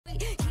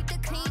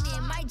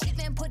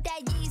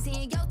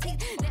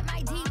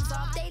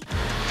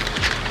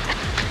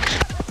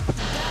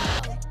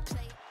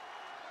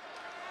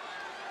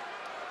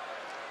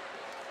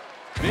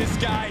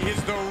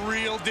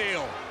real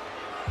deal.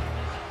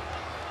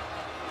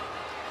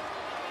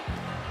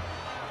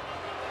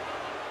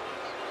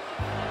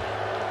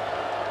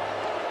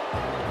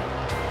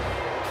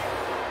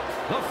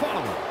 The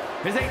following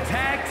is a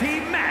tag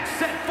team match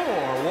set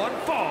for one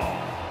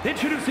fall.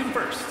 Introducing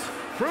first,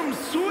 from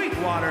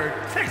Sweetwater,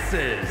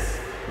 Texas,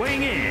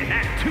 weighing in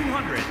at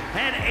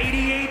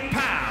 288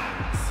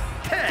 pounds,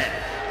 Tex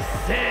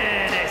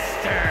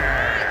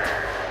Slazenger.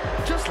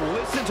 Just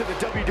listen to the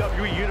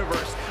WWE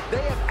Universe.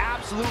 They have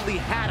absolutely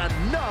had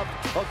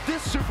enough of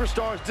this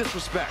superstar's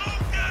disrespect.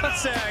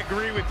 Let's say I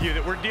agree with you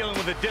that we're dealing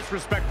with a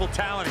disrespectful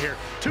talent here.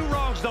 Two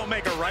wrongs don't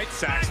make a right,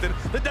 Saxton.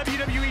 The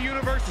WWE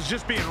Universe is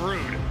just being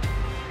rude.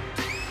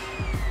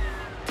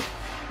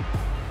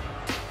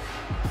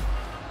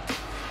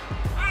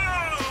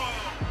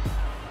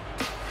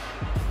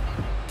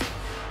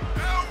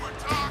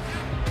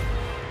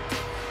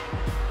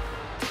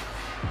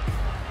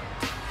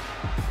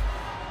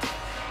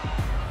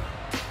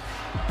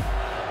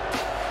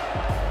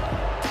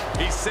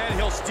 He said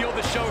he'll steal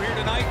the show here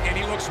tonight, and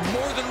he looks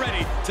more than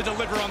ready to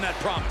deliver on that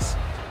promise.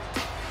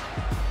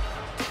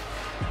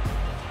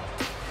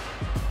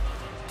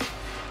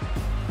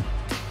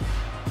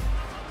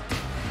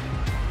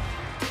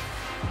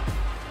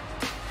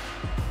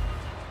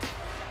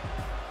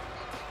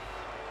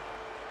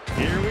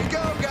 Here we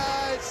go,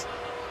 guys.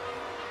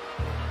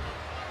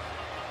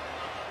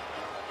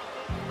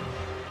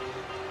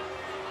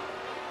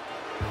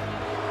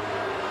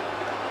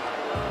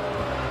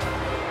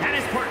 And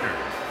his partner,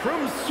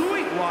 from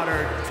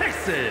Sweetwater,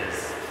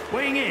 Texas,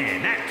 weighing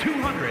in at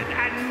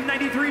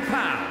 293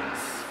 pounds,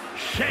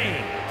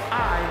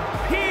 Shanghai.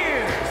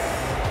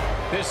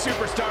 This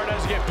superstar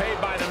doesn't get paid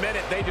by the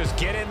minute. They just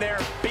get in there,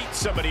 beat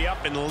somebody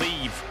up, and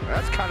leave.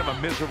 That's kind of a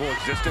miserable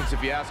existence,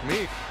 if you ask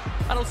me.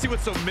 I don't see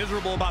what's so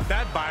miserable about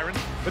that, Byron.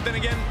 But then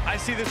again, I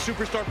see this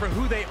superstar for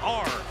who they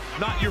are,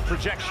 not your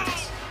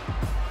projections.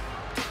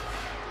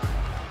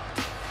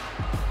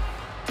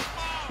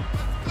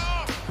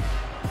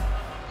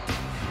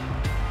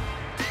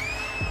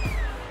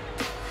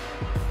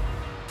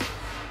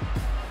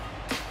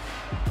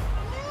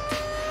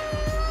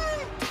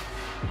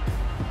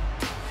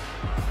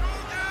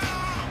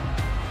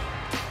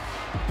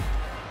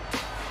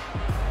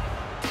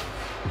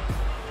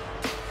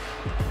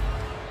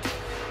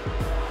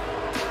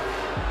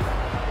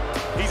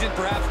 He's in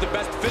perhaps the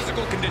best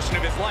physical condition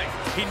of his life.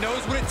 He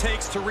knows what it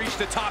takes to reach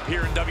the top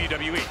here in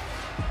WWE.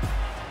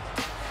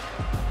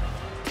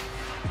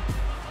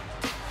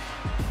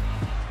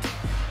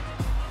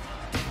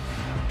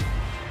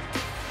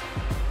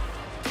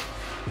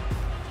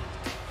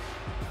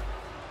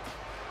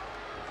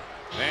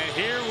 And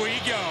here we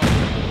go.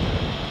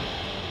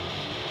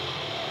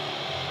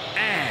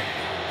 And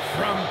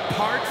from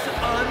parts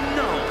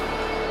unknown,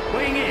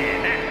 weighing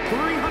in at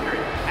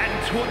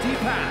 320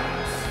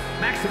 pounds,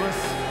 Maxx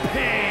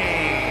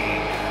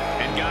Payne.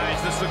 And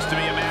guys, this looks to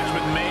be a match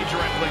with major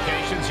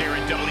implications here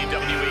in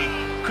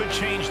WWE. Could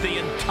change the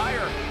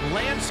entire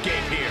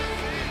landscape here.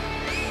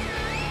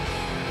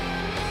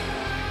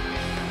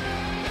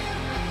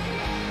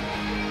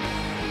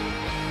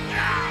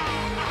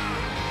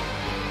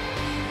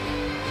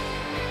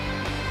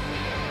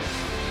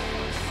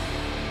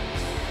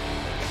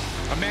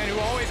 A man who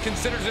always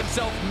considers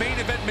himself main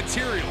event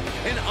material,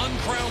 an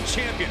uncrowned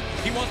champion.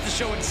 He wants to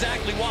show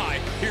exactly why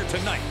here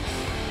tonight.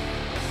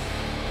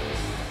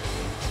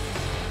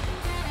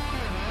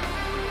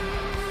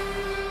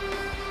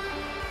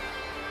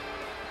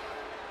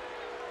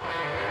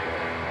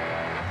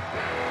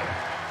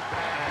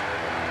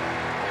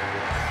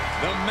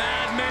 The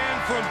madman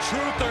from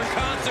Truth or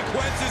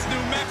Consequences,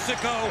 New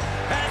Mexico,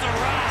 has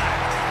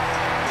arrived.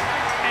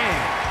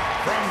 And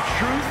from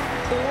Truth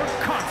or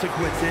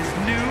Consequences,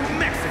 New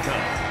Mexico,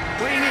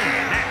 weighing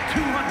in at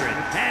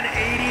 287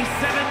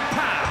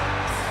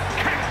 pounds,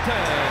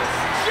 Cactus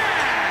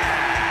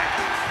Jack!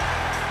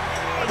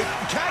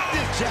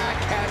 Cactus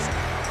Jack has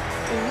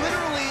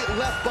literally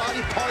left body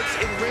parts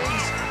in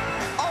rings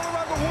all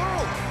around the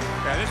world.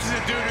 Yeah, this is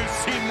a dude who's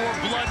seen more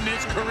blood in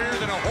his career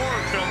than a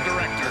horror film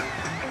director.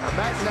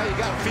 Imagine how you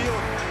got to feel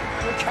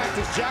when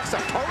Cactus Jack's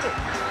opponent.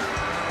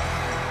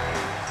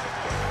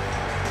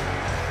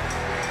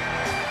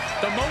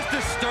 The most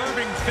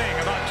disturbing thing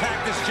about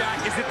Cactus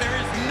Jack is that there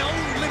is no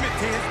limit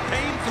to his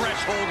pain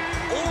threshold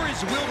or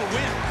his will to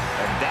win.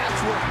 And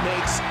that's what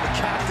makes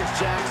Cactus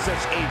Jack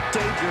such a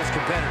dangerous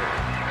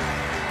competitor.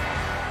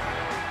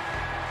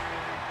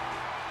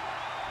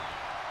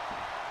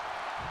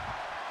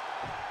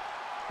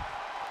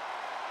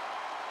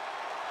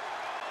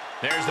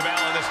 There's the bell,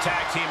 and this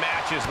tag team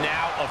match is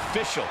now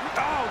official.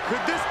 Oh,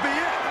 could this be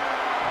it?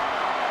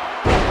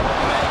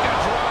 Mega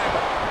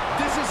driver.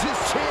 This is his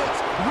chance.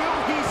 Will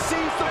he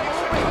seize the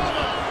moment?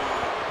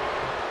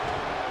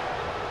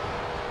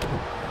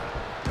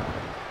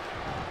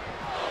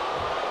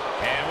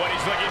 And what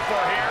he's looking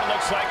for here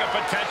looks like a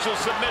potential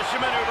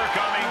submission maneuver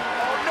coming.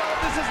 Oh no,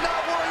 this is not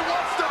where he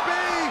wants to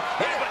be.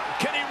 Yeah, but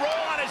can he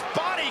roll on his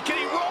body? Can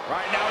he roll?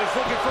 Right now he's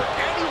looking for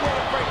anywhere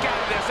to break out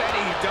of this, and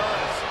he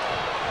does.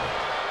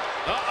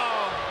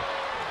 Uh-oh.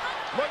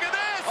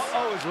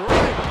 goes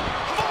right.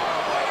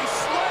 Faraway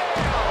slam.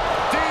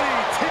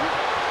 DDT.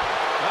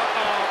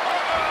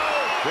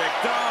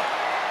 Picked up.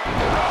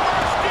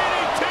 Reverse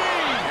DDT.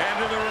 End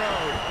of the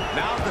road.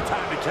 Now's the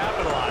time to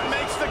capitalize.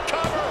 Makes the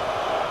cover.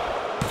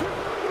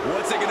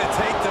 What's it going to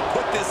take to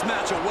put this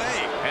match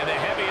away? And the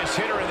heaviest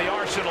hitter in the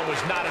arsenal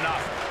was not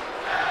enough.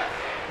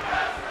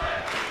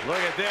 Look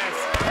at this.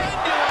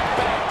 Pendulum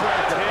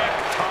backbreaker.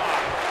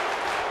 Tick-tock.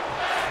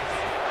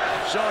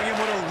 Showing him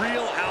what a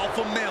real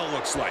alpha male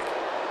looks like.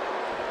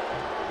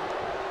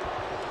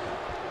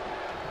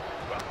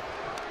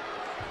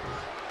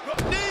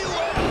 Knee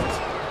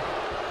lift.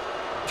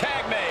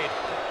 Tag made.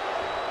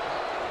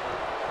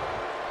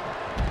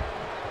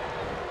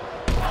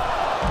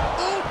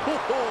 Ooh.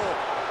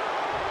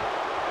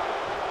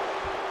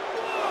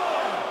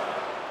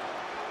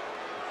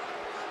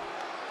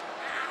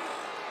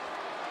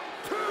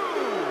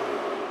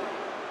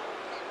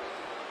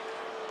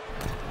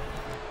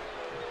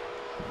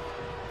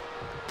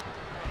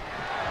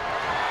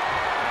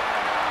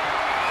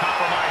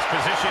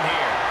 Position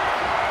here.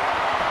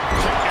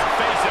 Check your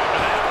face out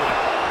of that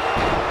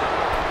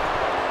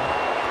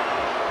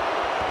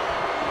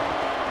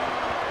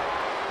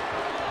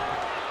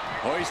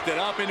one. Hoisted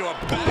up into a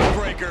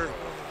backbreaker.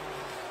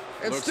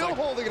 And Looks still like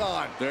holding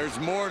on. There's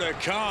more to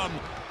come.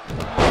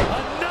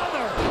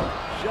 Another.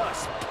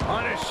 Just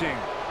punishing.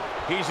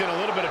 He's in a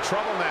little bit of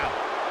trouble now.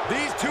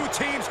 These two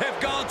teams have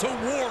gone to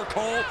war,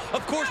 Cole.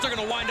 Of course they're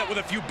going to wind up with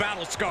a few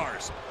battle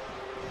scars.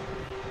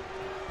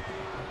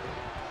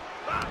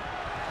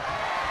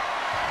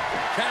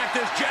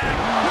 Cactus Jack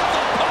with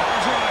the power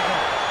driver.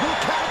 Will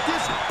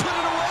Cactus put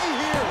it away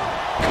here?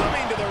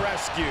 Coming to the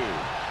rescue.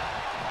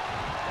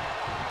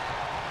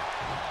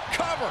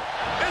 Cover.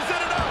 Is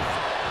it enough?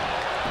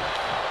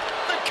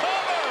 The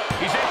cover.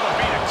 He's able to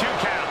beat a 2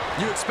 count.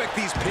 You expect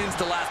these pins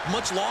to last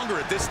much longer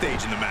at this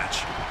stage in the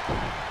match.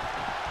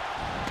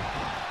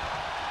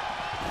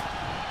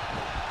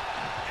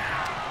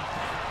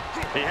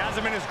 He has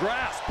him in his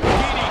grasp.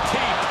 DDT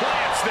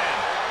plants them.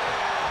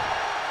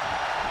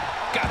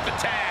 Got the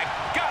tag.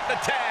 Got the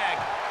tag.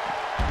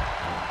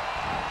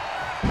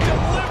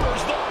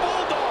 Delivers the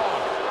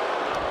bulldog.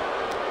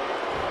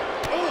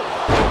 Oh,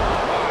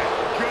 my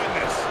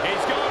goodness.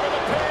 He's going for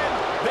the pin.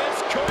 This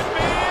could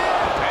be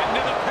it.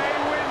 Into the pay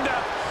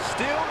window.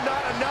 Still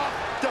not enough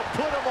to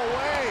put him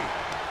away.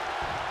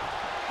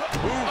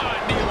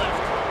 Knee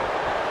lift.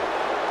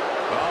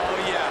 Oh,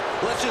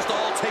 yeah. Let's just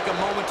all take a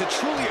moment to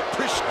truly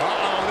appreciate.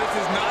 Uh-oh, this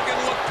is not going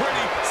to look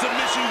pretty.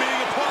 Submission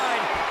being applied.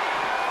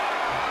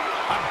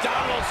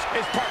 Abdominals,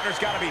 his partner's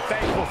got to be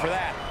thankful for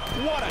that.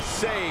 What a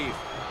save.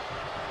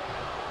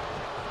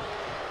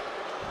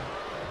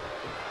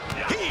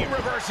 He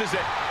reverses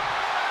it.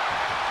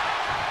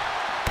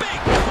 Big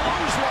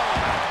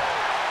clothesline.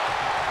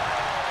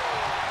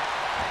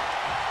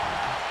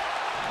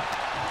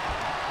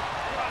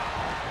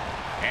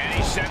 And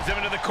he sends him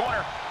into the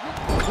corner.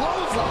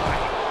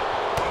 Clothesline.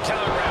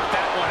 Telegraph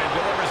that one and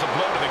delivers a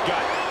blow to the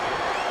gut.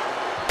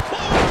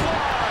 Clothesline.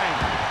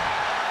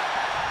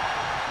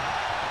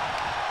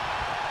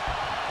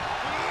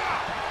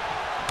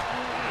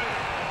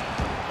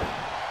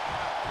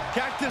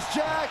 Cactus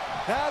Jack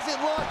has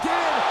it locked in.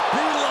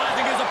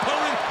 Brutalizing his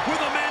opponent with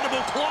a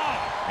mandible claw.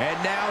 And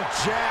now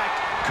Jack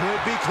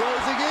could be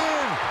closing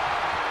in.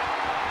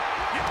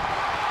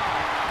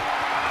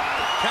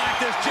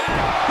 Cactus Jack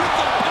with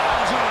the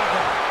power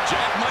driver.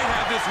 Jack might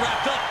have this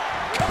wrapped up.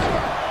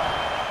 Cover.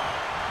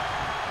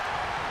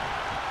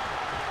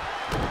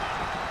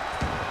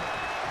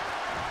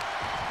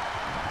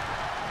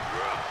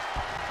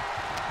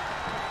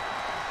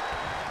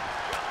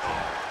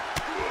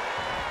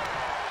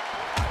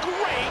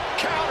 Great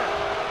counter.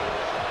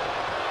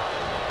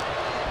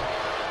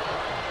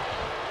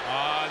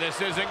 This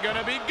isn't going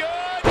to be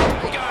good.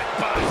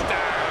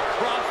 Gutbuster.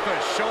 Across the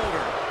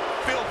shoulder.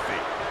 Filthy.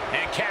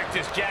 And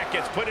Cactus Jack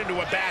gets put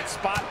into a bad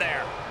spot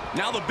there.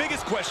 Now the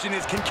biggest question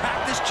is, can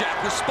Cactus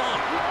Jack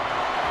respond?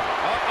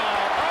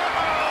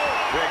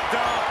 Picked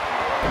up.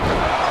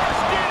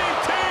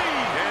 DDT.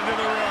 End of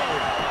the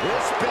road.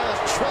 This spells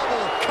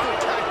trouble for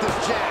Cactus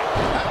Jack.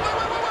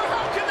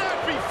 How can that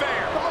be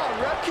fair? Come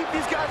on, ref, keep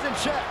these guys in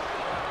check.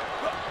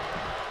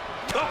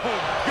 Oh,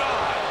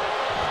 God.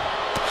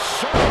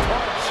 Sharp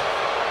punch.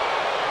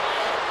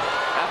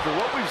 After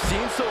what we've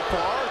seen so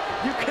far,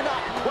 you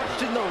cannot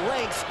question the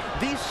lengths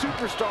these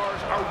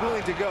superstars are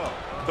willing to go.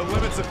 The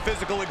limits of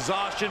physical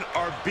exhaustion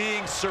are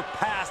being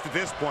surpassed at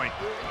this point.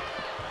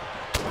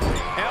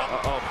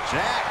 Uh-oh,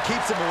 Jack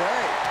keeps him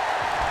away.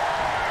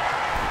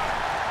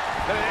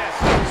 Look at this.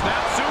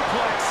 Snap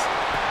suplex.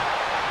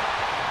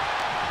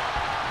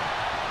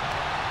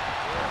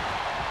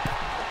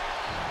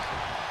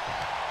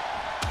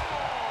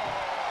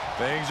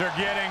 Things are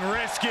getting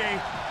risky.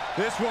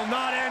 This will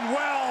not end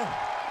well.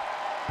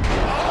 Oh,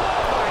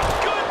 my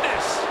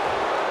goodness.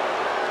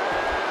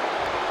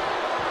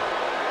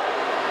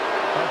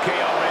 Okay,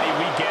 already,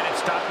 we get it.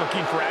 Stop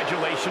looking for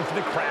adulation from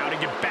the crowd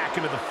and get back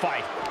into the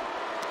fight.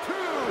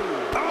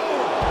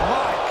 Oh,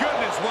 my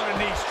goodness, what a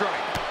knee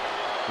strike.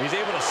 He's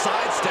able to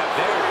sidestep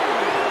there.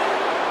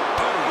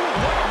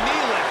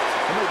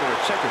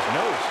 check his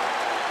nose.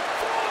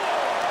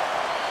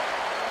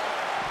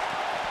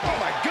 Oh,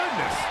 my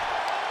goodness.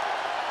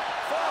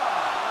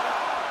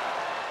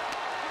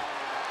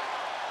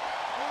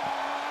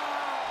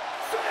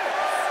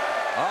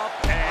 Up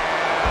and...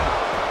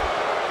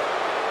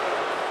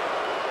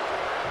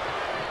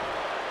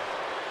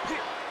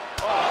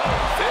 Oh,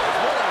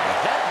 what a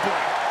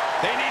headbutt.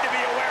 They need to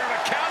be aware of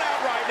a countout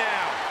right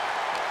now.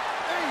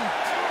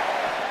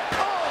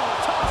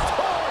 Oh, tossed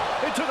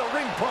hard into the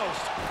ring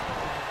post.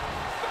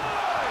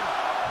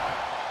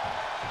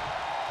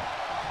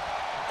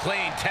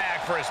 Clean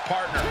tag for his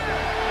partner.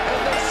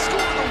 And they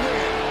score the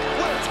win.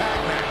 What a tag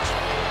match.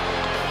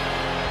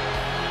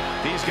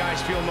 These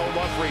guys feel no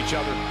love for each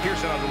other.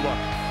 Here's another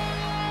look.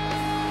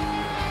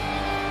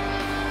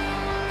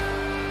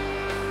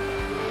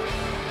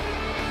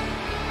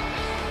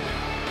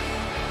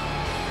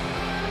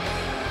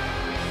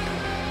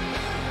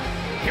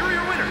 Here are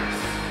your winners,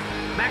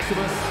 Maxx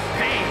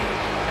Payne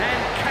and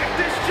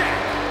Cactus Jack.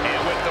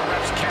 And with the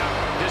ref's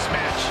count, this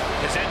match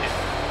has ended.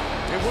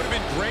 It would have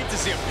been great to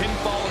see a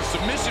pinfall or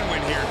submission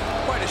win here.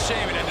 Quite a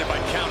shame it ended by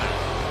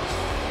countout.